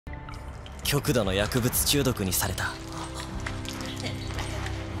極度の薬物中毒にされた。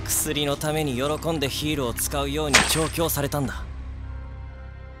薬のために喜んでヒールを使うように調教されたんだ。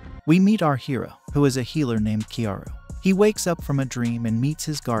We meet our hero, who is a healer named Kiaru. He wakes up from a dream and meets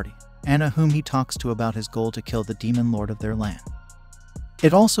his guardian, Anna, whom he talks to about his goal to kill the demon lord of their land.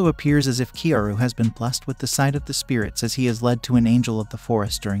 It also appears as if Kiaru has been blessed with the sight of the spirits, as he is led to an angel of the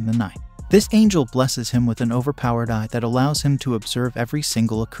forest during the night. This angel blesses him with an overpowered eye that allows him to observe every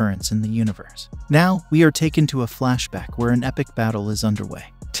single occurrence in the universe. Now, we are taken to a flashback where an epic battle is underway.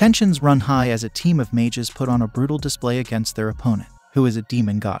 Tensions run high as a team of mages put on a brutal display against their opponent, who is a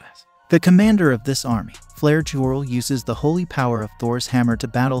demon goddess. The commander of this army, Jewel, uses the holy power of Thor's hammer to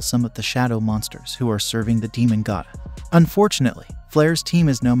battle some of the shadow monsters who are serving the demon goddess. Unfortunately, Flair's team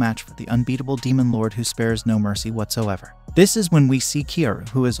is no match for the unbeatable demon lord, who spares no mercy whatsoever. This is when we see Kiaru,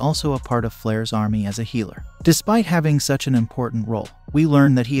 who is also a part of Flair's army, as a healer. Despite having such an important role, we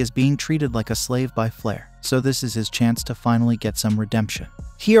learn that he is being treated like a slave by Flair, so this is his chance to finally get some redemption.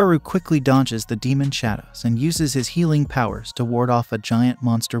 Kiaru quickly dodges the demon shadows and uses his healing powers to ward off a giant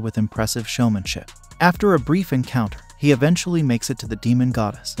monster with impressive showmanship. After a brief encounter, he eventually makes it to the demon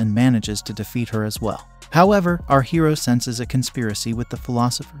goddess and manages to defeat her as well. However, our hero senses a conspiracy with the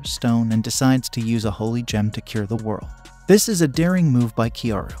Philosopher's Stone and decides to use a holy gem to cure the world. This is a daring move by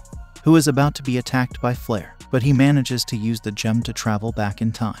Kiaru, who is about to be attacked by Flair, but he manages to use the gem to travel back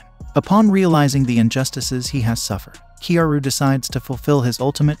in time. Upon realizing the injustices he has suffered, Kiaru decides to fulfill his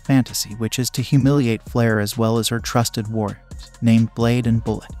ultimate fantasy, which is to humiliate Flair as well as her trusted warriors, named Blade and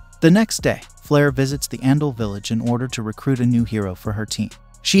Bullet. The next day, Flair visits the Andal village in order to recruit a new hero for her team.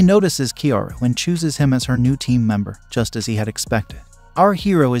 She notices Kiaru and chooses him as her new team member, just as he had expected. Our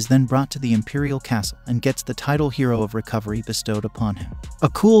hero is then brought to the Imperial Castle and gets the title Hero of Recovery bestowed upon him. A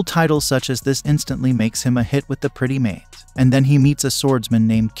cool title such as this instantly makes him a hit with the pretty maids, and then he meets a swordsman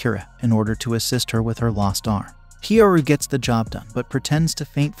named Kira in order to assist her with her lost arm. Kiaru gets the job done but pretends to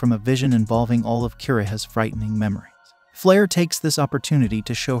faint from a vision involving all of Kira's frightening memories. Flair takes this opportunity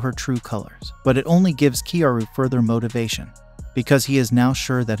to show her true colors, but it only gives Kiaru further motivation, because he is now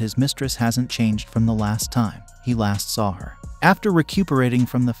sure that his mistress hasn't changed from the last time he last saw her. After recuperating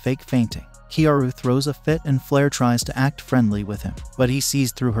from the fake fainting, Kiaru throws a fit and Flair tries to act friendly with him, but he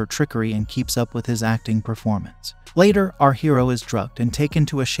sees through her trickery and keeps up with his acting performance. Later, our hero is drugged and taken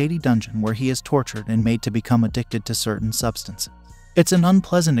to a shady dungeon where he is tortured and made to become addicted to certain substances. It's an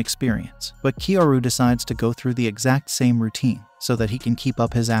unpleasant experience, but Kiaru decides to go through the exact same routine so that he can keep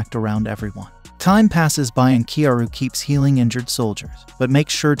up his act around everyone. Time passes by and Kiaru keeps healing injured soldiers, but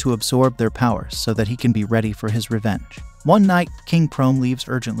makes sure to absorb their powers so that he can be ready for his revenge. One night, King Prome leaves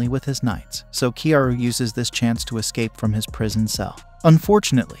urgently with his knights, so Kiaru uses this chance to escape from his prison cell.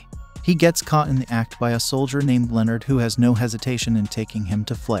 Unfortunately, he gets caught in the act by a soldier named Leonard, who has no hesitation in taking him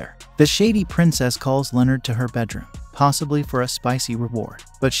to Flair. The shady princess calls Leonard to her bedroom, possibly for a spicy reward,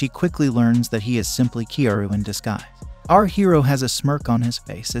 but she quickly learns that he is simply Kiaru in disguise. Our hero has a smirk on his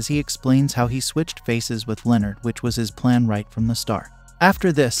face as he explains how he switched faces with Leonard, which was his plan right from the start.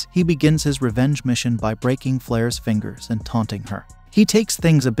 After this, he begins his revenge mission by breaking Flair's fingers and taunting her. He takes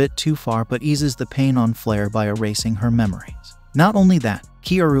things a bit too far but eases the pain on Flair by erasing her memories. Not only that,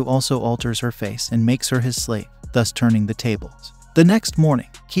 Kiaru also alters her face and makes her his slave, thus turning the tables. The next morning,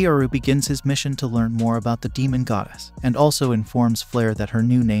 Kiaru begins his mission to learn more about the demon goddess, and also informs Flair that her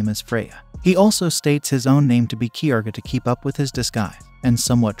new name is Freya. He also states his own name to be Kiarga to keep up with his disguise and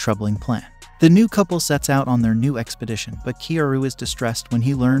somewhat troubling plan. The new couple sets out on their new expedition, but Kiaru is distressed when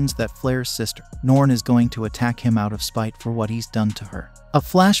he learns that Flair's sister, Norn, is going to attack him out of spite for what he's done to her. A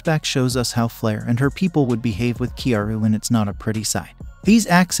flashback shows us how Flair and her people would behave with Kiaru, and it's not a pretty sight. These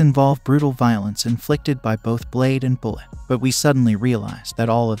acts involve brutal violence inflicted by both Blade and Bullet, but we suddenly realize that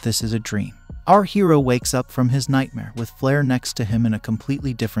all of this is a dream. Our hero wakes up from his nightmare with Flair next to him in a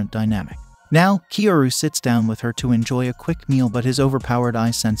completely different dynamic. Now, Kiaru sits down with her to enjoy a quick meal, but his overpowered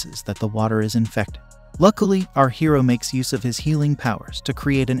eye senses that the water is infected. Luckily, our hero makes use of his healing powers to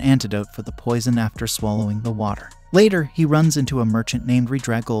create an antidote for the poison after swallowing the water. Later, he runs into a merchant named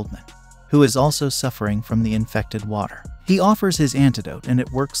Redra Goldman, who is also suffering from the infected water. He offers his antidote and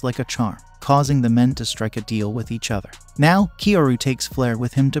it works like a charm, causing the men to strike a deal with each other. Now, Kiaru takes Flair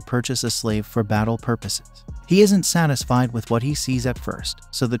with him to purchase a slave for battle purposes. He isn't satisfied with what he sees at first,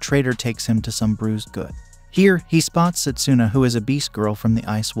 so the trader takes him to some bruised goods. Here, he spots Setsuna, who is a beast girl from the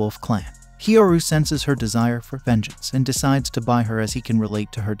Ice Wolf clan. Kiaru senses her desire for vengeance and decides to buy her as he can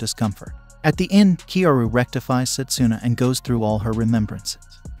relate to her discomfort. At the inn, Kiaru rectifies Setsuna and goes through all her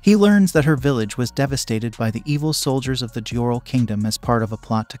remembrances. He learns that her village was devastated by the evil soldiers of the Joral Kingdom as part of a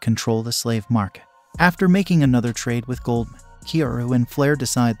plot to control the slave market. After making another trade with Goldman, Kiaru and Flare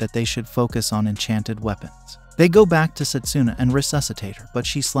decide that they should focus on enchanted weapons. They go back to Setsuna and resuscitate her, but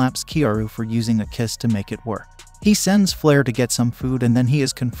she slaps Kiaru for using a kiss to make it work. He sends Flare to get some food and then he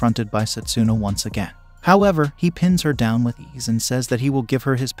is confronted by Setsuna once again. However, he pins her down with ease and says that he will give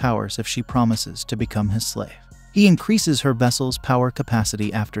her his powers if she promises to become his slave. He increases her vessel's power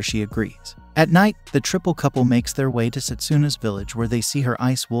capacity after she agrees. At night, the triple couple makes their way to Setsuna's village where they see her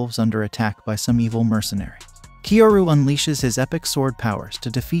ice wolves under attack by some evil mercenaries. Kiaru unleashes his epic sword powers to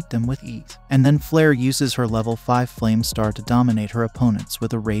defeat them with ease, and then Flare uses her level 5 flame star to dominate her opponents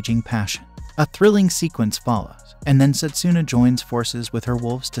with a raging passion. A thrilling sequence follows, and then Setsuna joins forces with her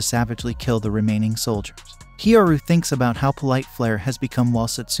wolves to savagely kill the remaining soldiers. Kiaru thinks about how polite Flare has become while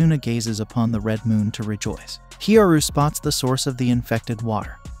Setsuna gazes upon the red moon to rejoice. Kiaru spots the source of the infected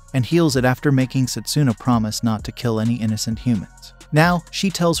water, and heals it after making Setsuna promise not to kill any innocent humans. Now, she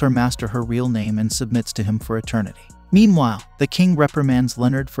tells her master her real name and submits to him for eternity. Meanwhile, the king reprimands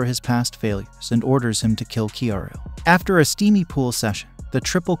Leonard for his past failures and orders him to kill Kiaru. After a steamy pool session, the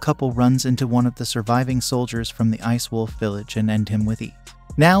triple couple runs into one of the surviving soldiers from the Ice Wolf village and end him with ease.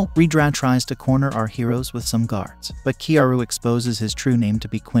 Now, Ridra tries to corner our heroes with some guards, but Kiaru exposes his true name to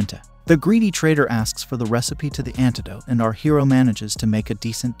be Quinta. The greedy trader asks for the recipe to the antidote and our hero manages to make a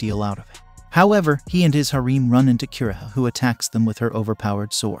decent deal out of it. However, he and his harem run into Kiriha, who attacks them with her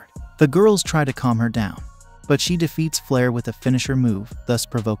overpowered sword. The girls try to calm her down, but she defeats Flare with a finisher move, thus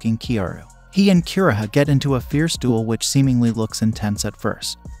provoking Kiaru. He and Kiriha get into a fierce duel which seemingly looks intense at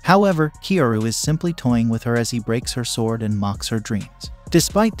first. However, Kiaru is simply toying with her as he breaks her sword and mocks her dreams.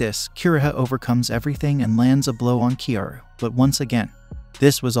 Despite this, Kiriha overcomes everything and lands a blow on Kiaru, but once again,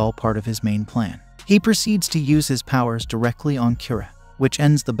 this was all part of his main plan. He proceeds to use his powers directly on Kiriha, which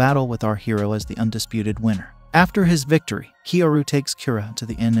ends the battle with our hero as the undisputed winner. After his victory, Kiaru takes Kiriha to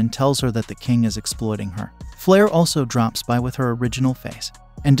the inn and tells her that the king is exploiting her. Flare also drops by with her original face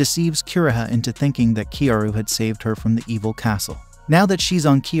and deceives Kiriha into thinking that Kiaru had saved her from the evil castle. Now that she's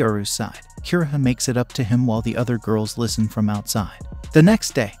on Kiaru's side, Kiriha makes it up to him while the other girls listen from outside. The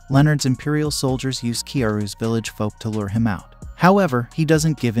next day, Leonard's imperial soldiers use Kiaru's village folk to lure him out. However, he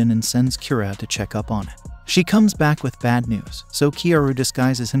doesn't give in and sends Kiriha to check up on it. She comes back with bad news, so Kiaru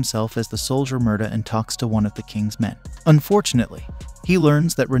disguises himself as the soldier Murda and talks to one of the king's men. Unfortunately, he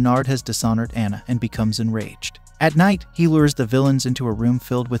learns that Renard has dishonored Anna and becomes enraged. At night, he lures the villains into a room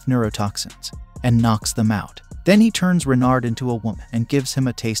filled with neurotoxins and knocks them out. Then he turns Renard into a woman and gives him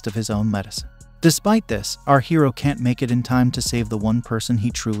a taste of his own medicine. Despite this, our hero can't make it in time to save the one person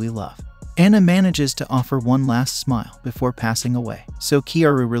he truly loved. Anna manages to offer one last smile before passing away, so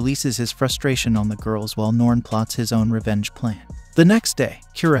Kiaru releases his frustration on the girls while Norn plots his own revenge plan. The next day,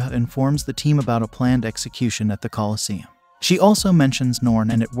 Kiriha informs the team about a planned execution at the Colosseum. She also mentions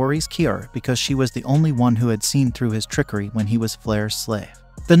Norn and it worries Kiaru because she was the only one who had seen through his trickery when he was Flare's slave.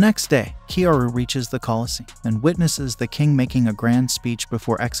 The next day, Kiaru reaches the Colosseum and witnesses the king making a grand speech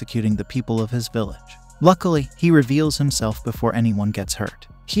before executing the people of his village. Luckily, he reveals himself before anyone gets hurt.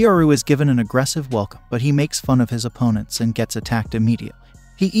 Kiaru is given an aggressive welcome, but he makes fun of his opponents and gets attacked immediately.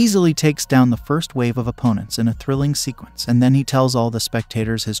 He easily takes down the first wave of opponents in a thrilling sequence, and then he tells all the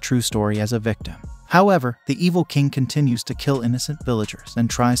spectators his true story as a victim. However, the evil king continues to kill innocent villagers and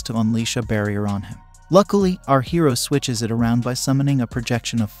tries to unleash a barrier on him. Luckily, our hero switches it around by summoning a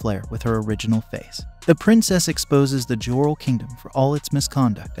projection of Flare with her original face. The princess exposes the Joral kingdom for all its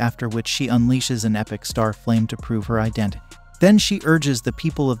misconduct, after which she unleashes an epic star flame to prove her identity. Then she urges the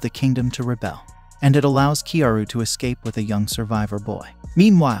people of the kingdom to rebel, and it allows Kiaru to escape with a young survivor boy.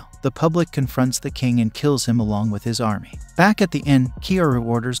 Meanwhile, the public confronts the king and kills him along with his army. Back at the inn, Kiaru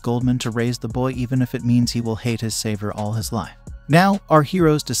orders Goldman to raise the boy even if it means he will hate his savior all his life. Now, our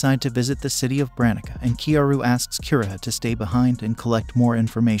heroes decide to visit the city of Branica, and Kiaru asks Kiriha to stay behind and collect more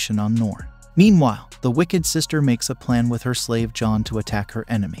information on Norn. Meanwhile, the wicked sister makes a plan with her slave John to attack her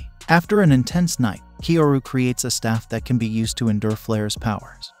enemy. After an intense night, Kiaru creates a staff that can be used to endure Flare's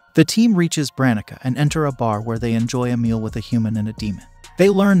powers. The team reaches Branica and enter a bar where they enjoy a meal with a human and a demon. They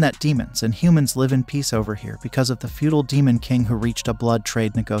learn that demons and humans live in peace over here because of the feudal demon king who reached a blood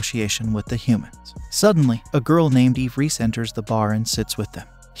trade negotiation with the humans. Suddenly, a girl named Eve Reese enters the bar and sits with them.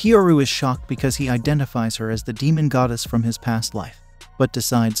 Kiaru is shocked because he identifies her as the demon goddess from his past life, but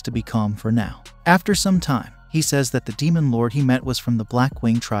decides to be calm for now. After some time, he says that the demon lord he met was from the Black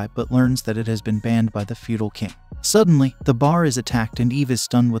Wing tribe but learns that it has been banned by the feudal king. Suddenly, the bar is attacked and Eve is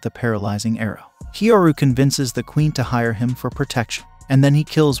stunned with a paralyzing arrow. Kiaru convinces the queen to hire him for protection, and then he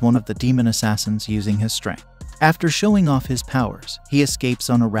kills one of the demon assassins using his strength. After showing off his powers, he escapes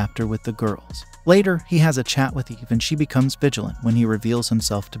on a raptor with the girls. Later, he has a chat with Eve and she becomes vigilant when he reveals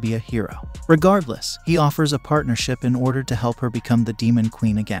himself to be a hero. Regardless, he offers a partnership in order to help her become the Demon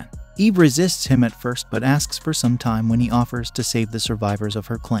Queen again. Eve resists him at first but asks for some time when he offers to save the survivors of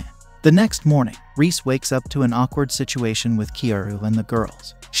her clan. The next morning, Reese wakes up to an awkward situation with Kiaru and the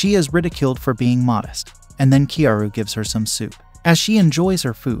girls. She is ridiculed for being modest, and then Kiaru gives her some soup. As she enjoys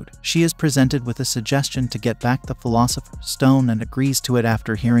her food, she is presented with a suggestion to get back the Philosopher's Stone and agrees to it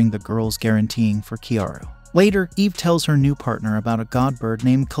after hearing the girls guaranteeing for Kiaru. Later, Eve tells her new partner about a god bird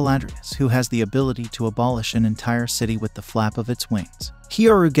named Caladrius who has the ability to abolish an entire city with the flap of its wings.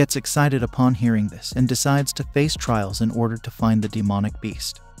 Kiaru gets excited upon hearing this and decides to face trials in order to find the demonic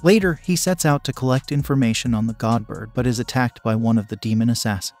beast. Later, he sets out to collect information on the god bird but is attacked by one of the demon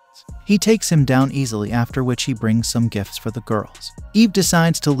assassins. He takes him down easily, after which he brings some gifts for the girls. Eve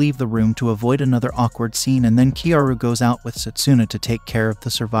decides to leave the room to avoid another awkward scene, and then Kiaru goes out with Setsuna to take care of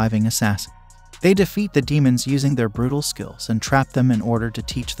the surviving assassin. They defeat the demons using their brutal skills and trap them in order to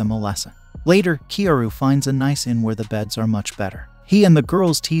teach them a lesson. Later, Kiaru finds a nice inn where the beds are much better. He and the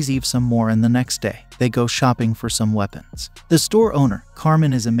girls tease Eve some more, and the next day, they go shopping for some weapons. The store owner,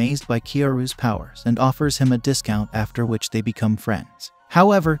 Carmen, is amazed by Kiaru's powers and offers him a discount, after which they become friends.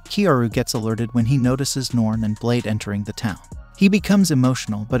 However, Kiaru gets alerted when he notices Norn and Blade entering the town. He becomes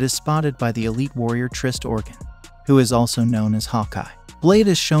emotional but is spotted by the elite warrior Trist Organ, who is also known as Hawkeye. Blade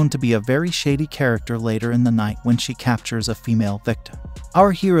is shown to be a very shady character later in the night when she captures a female victim.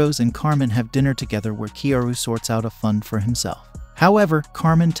 Our heroes and Carmen have dinner together where Kiaru sorts out a fund for himself. However,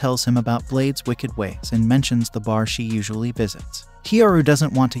 Carmen tells him about Blade's wicked ways and mentions the bar she usually visits. Kiaru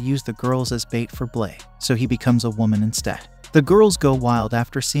doesn't want to use the girls as bait for Blade, so he becomes a woman instead. The girls go wild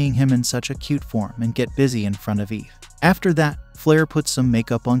after seeing him in such a cute form and get busy in front of Eve. After that, Flare puts some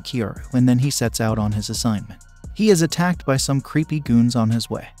makeup on Kiaru and then he sets out on his assignment. He is attacked by some creepy goons on his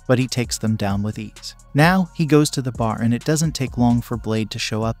way, but he takes them down with ease. Now, he goes to the bar and it doesn't take long for Blade to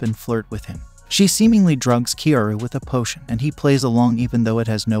show up and flirt with him. She seemingly drugs Kiaru with a potion and he plays along even though it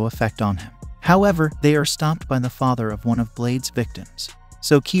has no effect on him. However, they are stopped by the father of one of Blade's victims,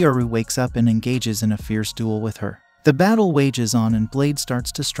 so Kiaru wakes up and engages in a fierce duel with her. The battle wages on and Blade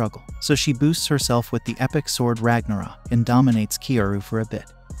starts to struggle, so she boosts herself with the epic sword Ragnarok and dominates Kiaru for a bit.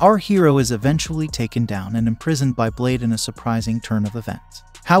 Our hero is eventually taken down and imprisoned by Blade in a surprising turn of events.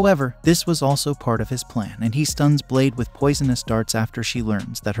 However, this was also part of his plan, and he stuns Blade with poisonous darts after she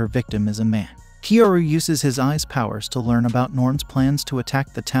learns that her victim is a man. Kiaru uses his eyes powers to learn about Norn's plans to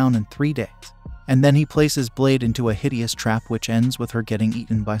attack the town in 3 days, and then he places Blade into a hideous trap which ends with her getting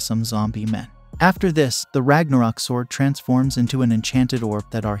eaten by some zombie men. After this, the Ragnarok sword transforms into an enchanted orb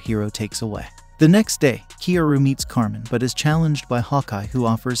that our hero takes away. The next day, Kiaru meets Carmen but is challenged by Hawkeye, who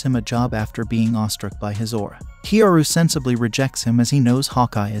offers him a job after being awestruck by his aura. Kiaru sensibly rejects him as he knows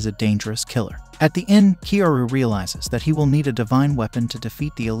Hawkeye is a dangerous killer. At the end, Kiaru realizes that he will need a divine weapon to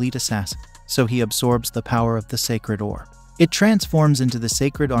defeat the elite assassin, so he absorbs the power of the sacred orb. It transforms into the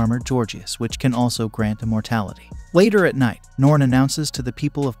sacred armor Georgius, which can also grant immortality. Later at night, Norn announces to the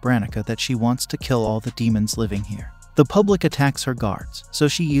people of Branica that she wants to kill all the demons living here. The public attacks her guards, so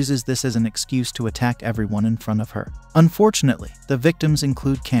she uses this as an excuse to attack everyone in front of her. Unfortunately, the victims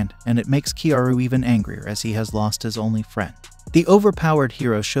include Kent, and it makes Kiaru even angrier as he has lost his only friend. The overpowered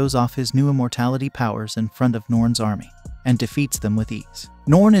hero shows off his new immortality powers in front of Norn's army, and defeats them with ease.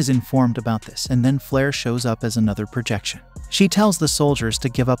 Norn is informed about this, and then Flare shows up as another projection. She tells the soldiers to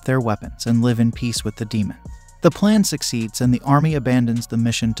give up their weapons and live in peace with the demon. The plan succeeds and the army abandons the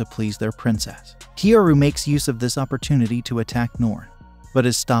mission to please their princess. Kiaru makes use of this opportunity to attack Norn, but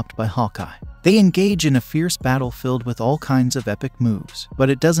is stopped by Hawkeye. They engage in a fierce battle filled with all kinds of epic moves,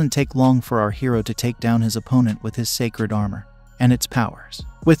 but it doesn't take long for our hero to take down his opponent with his sacred armor and its powers.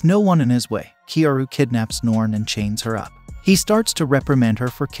 With no one in his way, Kiaru kidnaps Norn and chains her up. He starts to reprimand her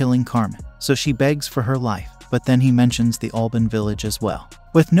for killing Carmen, so she begs for her life, but then he mentions the Alban village as well.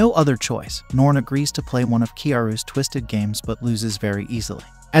 With no other choice, Norn agrees to play one of Kiaru's twisted games but loses very easily.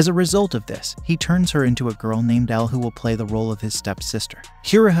 As a result of this, he turns her into a girl named Al who will play the role of his stepsister.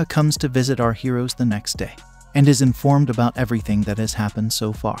 Kiriha comes to visit our heroes the next day, and is informed about everything that has happened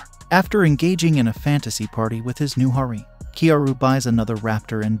so far. After engaging in a fantasy party with his new harem, Kiaru buys another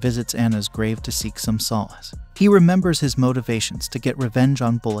raptor and visits Anna's grave to seek some solace. He remembers his motivations to get revenge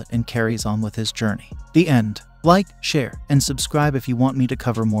on Bullet and carries on with his journey. The end. Like, share, and subscribe if you want me to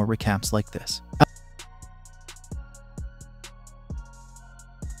cover more recaps like this.